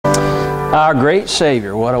Our great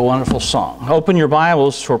Savior, what a wonderful song. Open your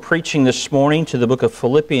Bibles for preaching this morning to the book of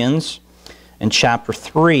Philippians in chapter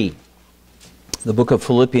 3. The book of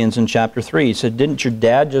Philippians in chapter 3. He said, didn't your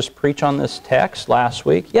dad just preach on this text last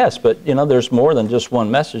week? Yes, but there's more than just one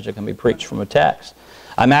message that can be preached from a text.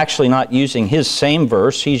 I'm actually not using his same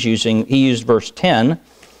verse. He used verse 10.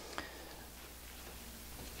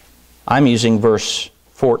 I'm using verse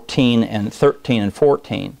 14 and 13 and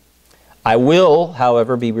 14. I will,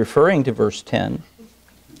 however, be referring to verse 10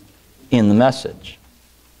 in the message.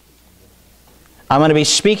 I'm going to be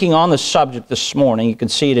speaking on the subject this morning. You can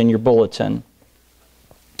see it in your bulletin.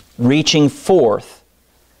 Reaching forth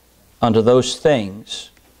unto those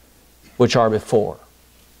things which are before.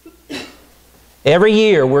 Every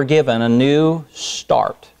year we're given a new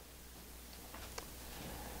start.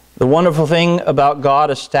 The wonderful thing about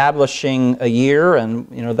God establishing a year, and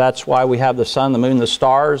that's why we have the sun, the moon, the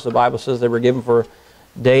stars. The Bible says they were given for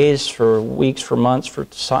days, for weeks, for months, for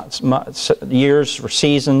years, for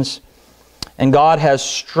seasons. And God has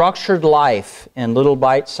structured life in little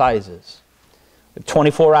bite sizes.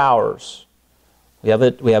 24 hours. We have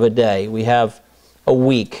a day. We have a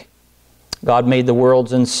week. God made the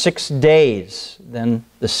worlds in 6 days. Then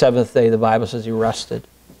the seventh day, the Bible says, He rested.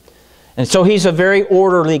 And so He's a very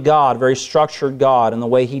orderly God, very structured God. And the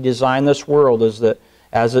way He designed this world is that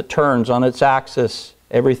as it turns on its axis,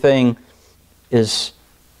 everything is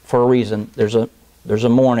for a reason. There's a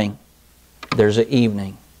morning. There's an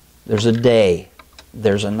evening. There's a day.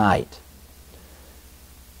 There's a night.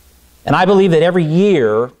 And I believe that every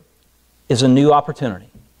year is a new opportunity.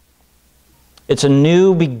 It's a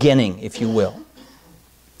new beginning, if you will.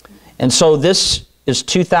 And so this is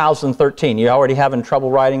 2013. You already having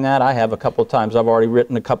trouble writing that? I have a couple of times. I've already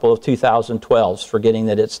written a couple of 2012s, forgetting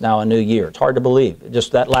that it's now a new year. It's hard to believe.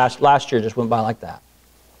 Just that last year just went by like that.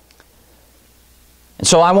 And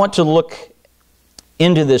so I want to look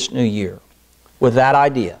into this new year with that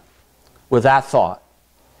idea, with that thought,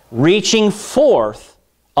 reaching forth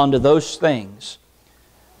unto those things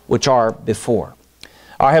which are before.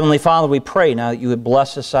 Our Heavenly Father, we pray now that You would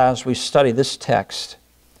bless us as we study this text.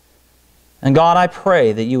 And God, I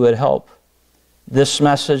pray that You would help this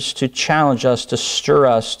message to challenge us, to stir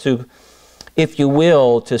us, to, if You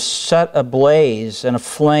will, to set ablaze and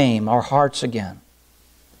aflame our hearts again,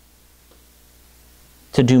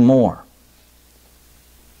 to do more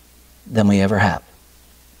than we ever have.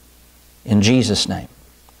 In Jesus' name,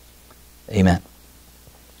 amen.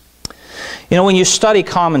 When you study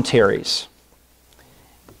commentaries,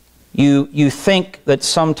 you think that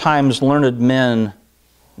sometimes learned men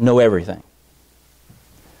know everything.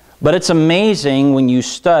 But it's amazing when you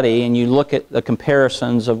study and you look at the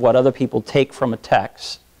comparisons of what other people take from a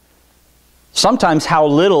text, sometimes how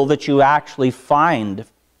little that you actually find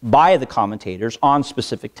by the commentators on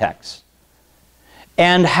specific texts.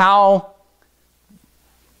 And how,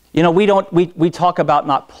 we talk about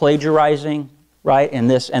not plagiarizing, right? And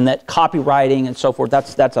this and that, copywriting and so forth,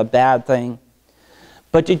 that's a bad thing.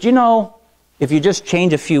 But did you know, if you just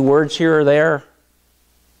change a few words here or there,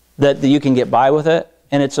 that you can get by with it?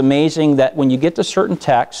 And it's amazing that when you get to certain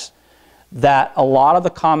texts, that a lot of the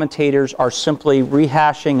commentators are simply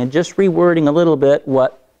rehashing and just rewording a little bit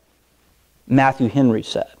what Matthew Henry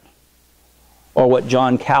said, or what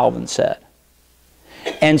John Calvin said.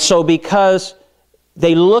 And so because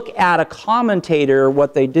they look at a commentator,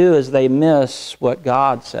 what they do is they miss what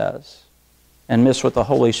God says and miss what the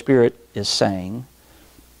Holy Spirit is saying.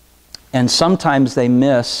 And sometimes they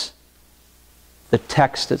miss the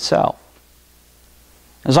text itself.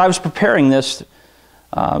 As I was preparing this,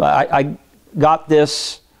 I got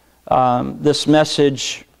this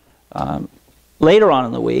message later on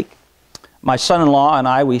in the week. My son-in-law and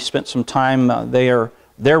I, we spent some time. They're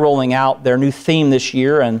rolling out their new theme this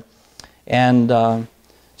year, and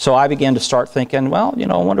so I began to start thinking, well,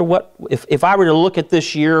 I wonder what if I were to look at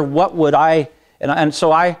this year, what would I? And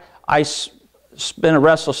so I spent a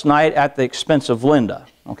restless night at the expense of Linda.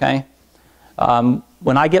 Okay,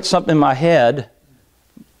 when I get something in my head,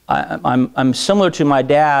 I'm similar to my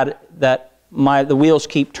dad, that the wheels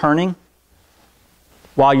keep turning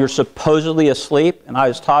while you're supposedly asleep. And I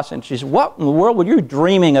was tossing. She said, what in the world were you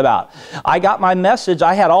dreaming about? I got my message.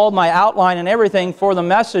 I had all my outline and everything for the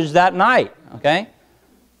message that night. Okay?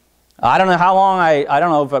 I don't know how long. I don't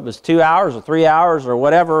know if it was 2 hours or 3 hours or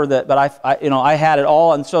whatever. But I had it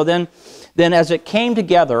all. And so then as it came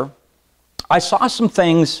together, I saw some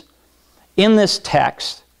things in this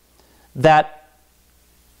text that,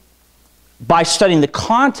 by studying the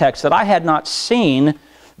context, that I had not seen,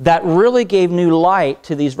 that really gave new light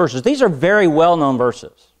to these verses. These are very well-known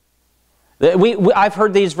verses. I've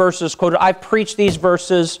heard these verses quoted. I've preached these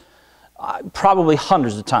verses probably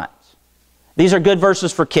hundreds of times. These are good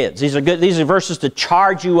verses for kids. These are verses to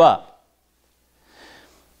charge you up.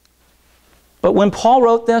 But when Paul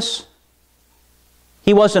wrote this,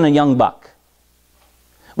 he wasn't a young buck.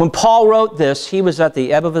 When Paul wrote this, he was at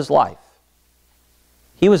the ebb of his life.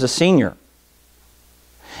 He was a senior.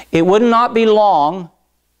 It would not be long,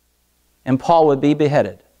 and Paul would be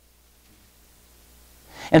beheaded.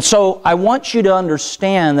 And so I want you to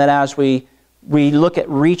understand that as we look at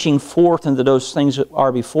reaching forth into those things that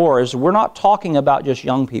are before us, we're not talking about just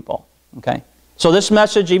young people. Okay? So this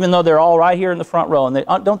message, even though they're all right here in the front row,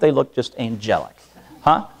 and don't they look just angelic?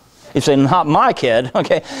 Huh? You say, not my kid,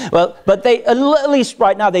 okay? Well, but they, at least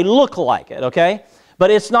right now, they look like it, okay?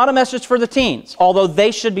 But it's not a message for the teens, although they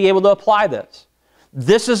should be able to apply this.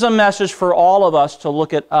 This is a message for all of us to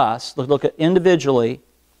look at us, to look at individually,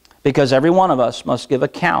 because every one of us must give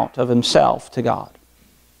account of himself to God.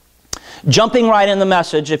 Jumping right in the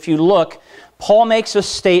message, if you look, Paul makes a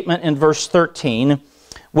statement in verse 13,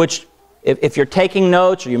 which if you're taking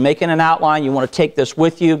notes or you're making an outline, you want to take this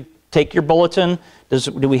with you, take your bulletin.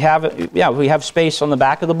 Do we have it? Yeah, we have space on the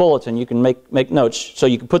back of the bulletin. You can make notes. So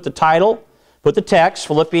you can put the title, put the text,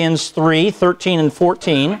 Philippians 3, 13 and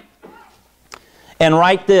 14, and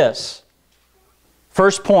write this.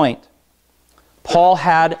 First point, Paul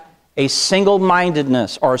had a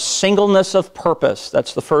single-mindedness or a singleness of purpose.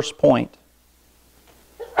 That's the first point.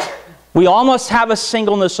 We almost have a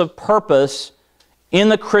singleness of purpose in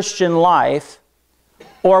the Christian life,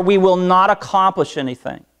 or we will not accomplish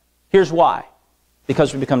anything. Here's why.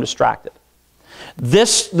 Because we become distracted.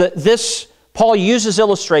 Paul uses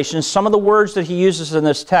illustrations. Some of the words that he uses in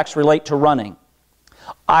this text relate to running.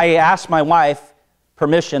 I asked my wife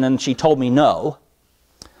permission and she told me no.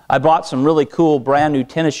 I bought some really cool brand new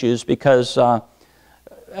tennis shoes because some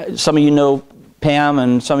of you know Pam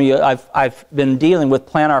and some of you, I've been dealing with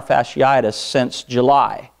plantar fasciitis since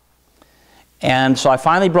July. And so I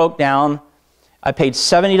finally broke down. I paid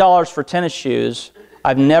 $70 for tennis shoes.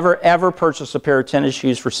 I've never ever purchased a pair of tennis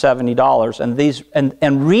shoes for $70, and these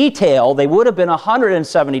and retail they would have been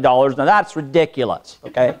 $170. Now that's ridiculous,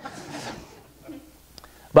 okay?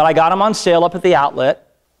 But I got them on sale up at the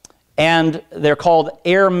outlet, and they're called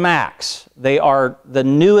Air Max. They are the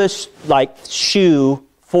newest shoe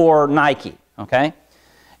for Nike, okay?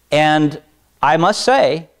 And I must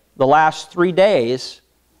say, the last 3 days,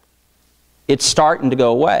 it's starting to go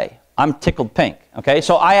away. I'm tickled pink, okay?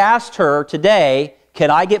 So I asked her today, can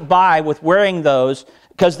I get by with wearing those?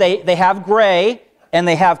 Because they have gray and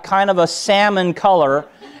they have kind of a salmon color,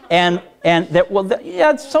 and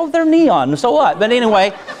so they're neon. So what? But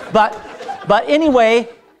anyway, but anyway,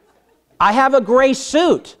 I have a gray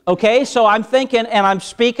suit. Okay, so I'm thinking, and I'm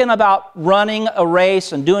speaking about running a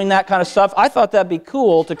race and doing that kind of stuff. I thought that'd be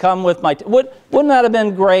cool to come with my. Wouldn't that have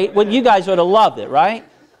been great? You guys would have loved it, right?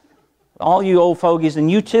 All you old fogies, and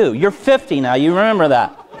you too. You're 50 now. You remember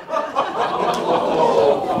that?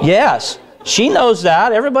 Yes, she knows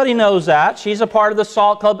that. Everybody knows that. She's a part of the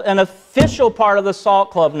Salt Club, an official part of the Salt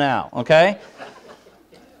Club now, okay?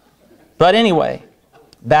 But anyway,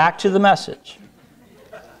 back to the message.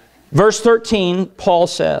 Verse 13, Paul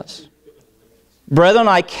says, "Brethren,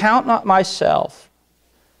 I count not myself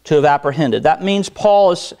to have apprehended." That means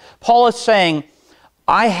Paul is saying,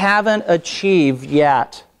 I haven't achieved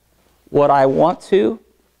yet what I want to,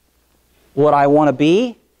 what I want to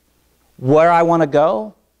be, where I want to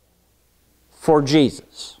go for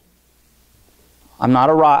Jesus. I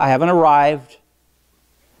haven't arrived.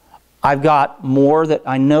 I've got more that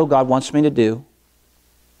I know God wants me to do.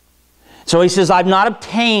 So he says, I've not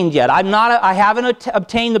obtained yet. I haven't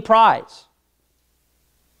obtained the prize.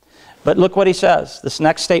 But look what he says. This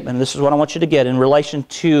next statement, this is what I want you to get in relation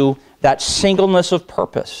to that singleness of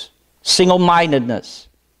purpose, single-mindedness.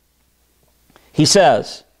 He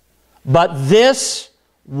says, but this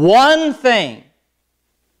one thing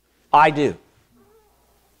I do.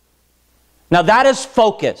 Now that is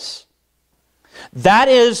focus. That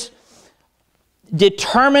is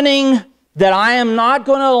determining that I am not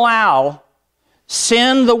going to allow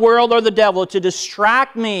sin, the world, or the devil to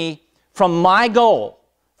distract me from my goal,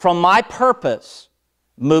 from my purpose,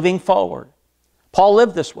 moving forward. Paul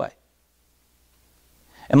lived this way.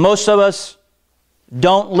 And most of us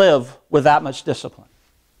don't live with that much discipline.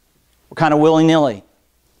 We're kind of willy-nilly.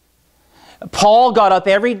 Paul got up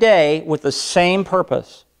every day with the same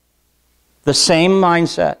purpose, the same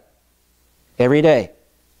mindset, every day.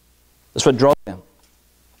 That's what drove him.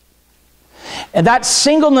 And that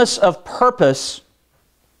singleness of purpose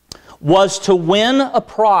was to win a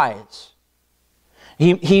prize.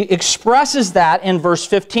 He expresses that in verse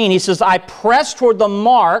 15. He says, I press toward the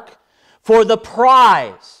mark for the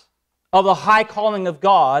prize of the high calling of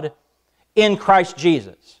God in Christ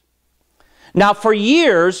Jesus. Now, for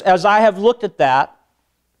years, as I have looked at that,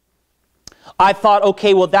 I thought,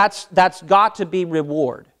 okay, well, that's got to be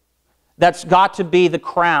reward. That's got to be the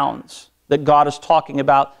crowns that God is talking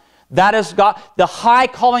about. That has got the high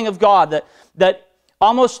calling of God, that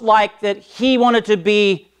almost like that He wanted to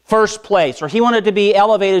be first place, or He wanted to be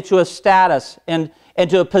elevated to a status and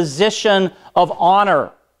to a position of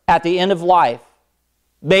honor at the end of life,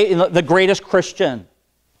 the greatest Christian.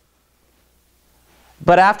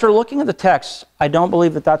 But after looking at the text, I don't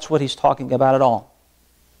believe that that's what he's talking about at all.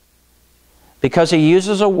 Because he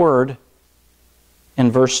uses a word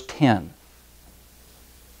in verse 10.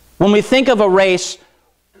 When we think of a race,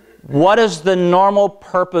 what is the normal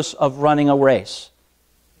purpose of running a race?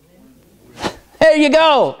 There you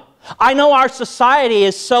go. I know our society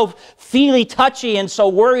is so feely-touchy and so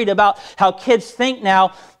worried about how kids think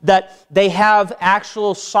now that they have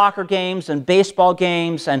actual soccer games and baseball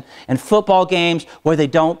games and football games where they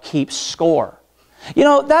don't keep score. You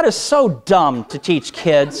know, that is so dumb to teach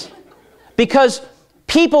kids because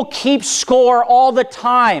people keep score all the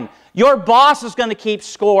time. Your boss is going to keep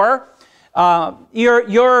score.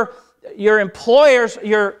 Your employers,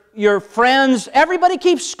 your friends, everybody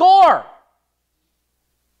keeps score.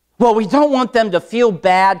 Well, we don't want them to feel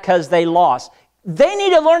bad because they lost. They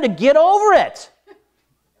need to learn to get over it.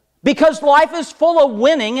 Because life is full of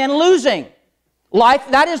winning and losing.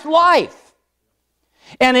 That is life.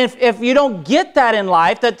 And if you don't get that in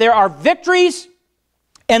life, that there are victories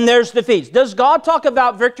and there's defeats. Does God talk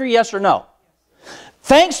about victory, yes or no?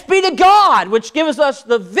 Thanks be to God, which gives us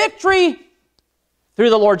the victory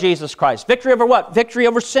through the Lord Jesus Christ. Victory over what? Victory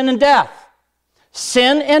over sin and death.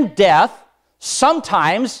 Sin and death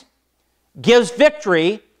sometimes gives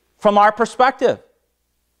victory from our perspective.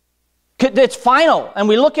 It's final, and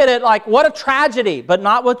we look at it like, what a tragedy, but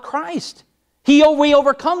not with Christ. We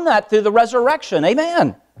overcome that through the resurrection.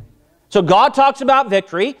 Amen. So God talks about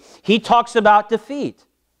victory. He talks about defeat.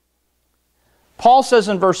 Paul says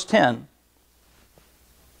in verse 10,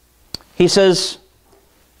 he says,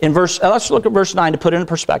 let's look at verse 9 to put it in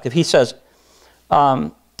perspective. He says,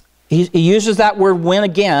 he uses that word when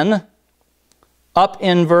again, up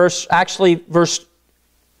in verse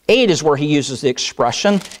 8 is where he uses the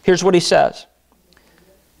expression. Here's what he says.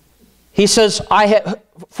 He says,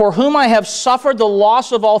 for whom I have suffered the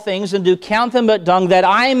loss of all things, and do count them but dung, that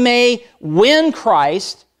I may win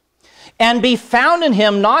Christ, and be found in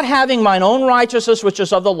Him, not having mine own righteousness which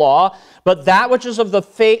is of the law, but that which is of the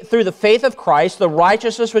faith, through the faith of Christ, the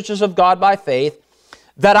righteousness which is of God by faith,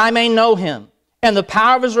 that I may know Him, and the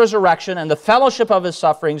power of His resurrection, and the fellowship of His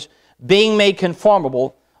sufferings, being made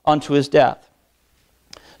conformable unto His death.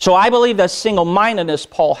 So I believe that single-mindedness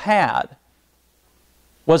Paul had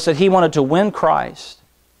was that he wanted to win Christ.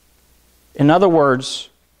 In other words,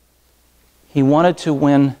 he wanted to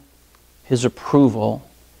win His approval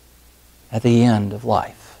at the end of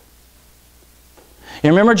life. You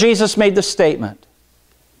remember Jesus made the statement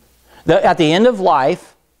that at the end of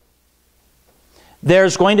life,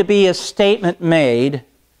 there's going to be a statement made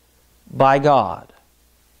by God.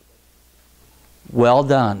 Well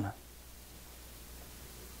done,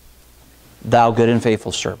 thou good and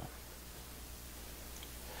faithful servant.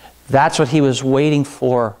 That's what he was waiting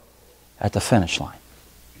for at the finish line.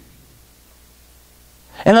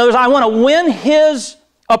 In other words, I want to win His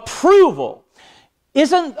approval.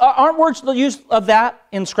 Aren't words used of that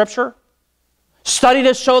in Scripture? Study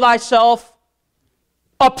to show thyself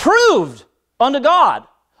approved unto God,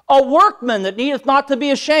 a workman that needeth not to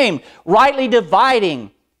be ashamed, rightly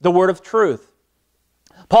dividing the word of truth.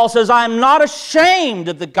 Paul says, I am not ashamed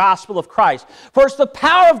of the gospel of Christ, for it's the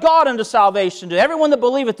power of God unto salvation to everyone that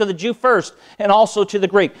believeth, to the Jew first, and also to the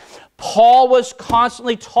Greek. Paul was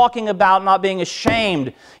constantly talking about not being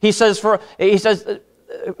ashamed. He says,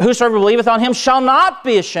 whosoever believeth on Him shall not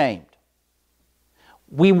be ashamed.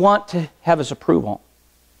 We want to have His approval.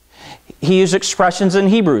 He used expressions in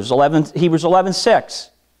Hebrews 11:6.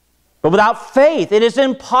 But without faith it is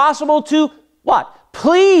impossible to, what?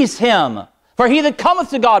 Please Him. For he that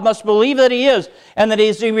cometh to God must believe that He is, and that He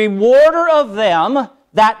is a rewarder of them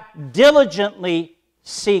that diligently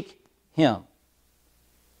seek Him.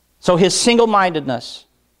 So his single-mindedness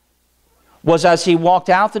was as he walked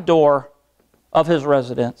out the door of his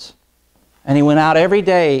residence, and he went out every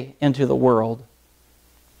day into the world,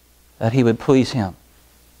 that he would please Him,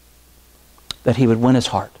 that he would win his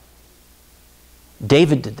heart.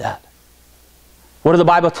 David did that. What did the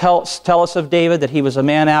Bible tell us of David? That he was a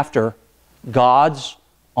man after God's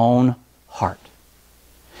own heart.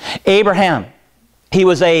 Abraham, he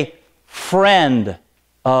was a friend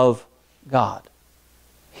of God.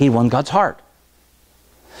 He won God's heart.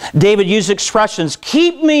 David used expressions,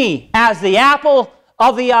 keep me as the apple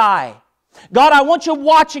of the eye. God, I want you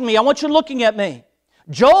watching me. I want you looking at me.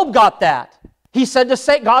 Job got that. He said to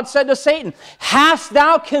Satan, God said to Satan, hast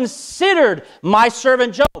thou considered my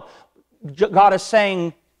servant Job? God is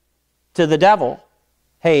saying to the devil,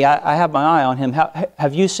 hey, I have my eye on him.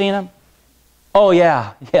 Have you seen him? Oh,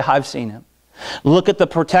 yeah, I've seen him. Look at the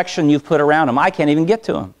protection you've put around him. I can't even get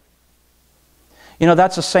to him. You know,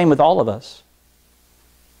 that's the same with all of us.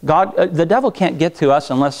 The devil can't get to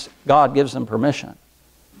us unless God gives him permission.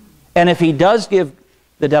 And if he does give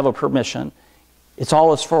the devil permission, it's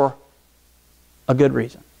always for a good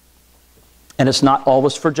reason. And it's not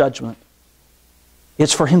always for judgment.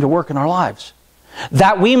 It's for him to work in our lives,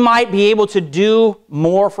 that we might be able to do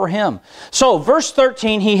more for him. So, verse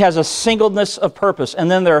 13, he has a singleness of purpose.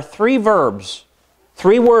 And then there are three verbs,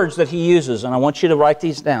 three words that he uses, and I want you to write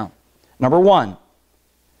these down. Number one,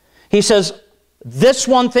 he says, this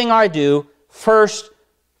one thing I do, first,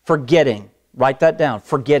 forgetting. Write that down,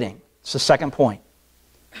 forgetting. It's the second point.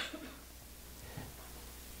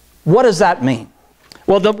 What does that mean?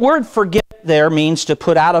 Well, the word forget there means to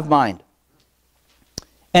put out of mind.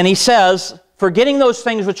 And he says, forgetting those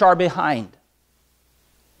things which are behind.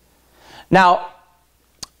 Now,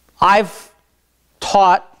 I've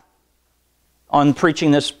taught on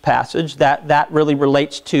preaching this passage that really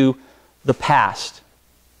relates to the past.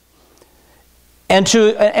 And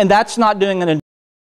that's not doing an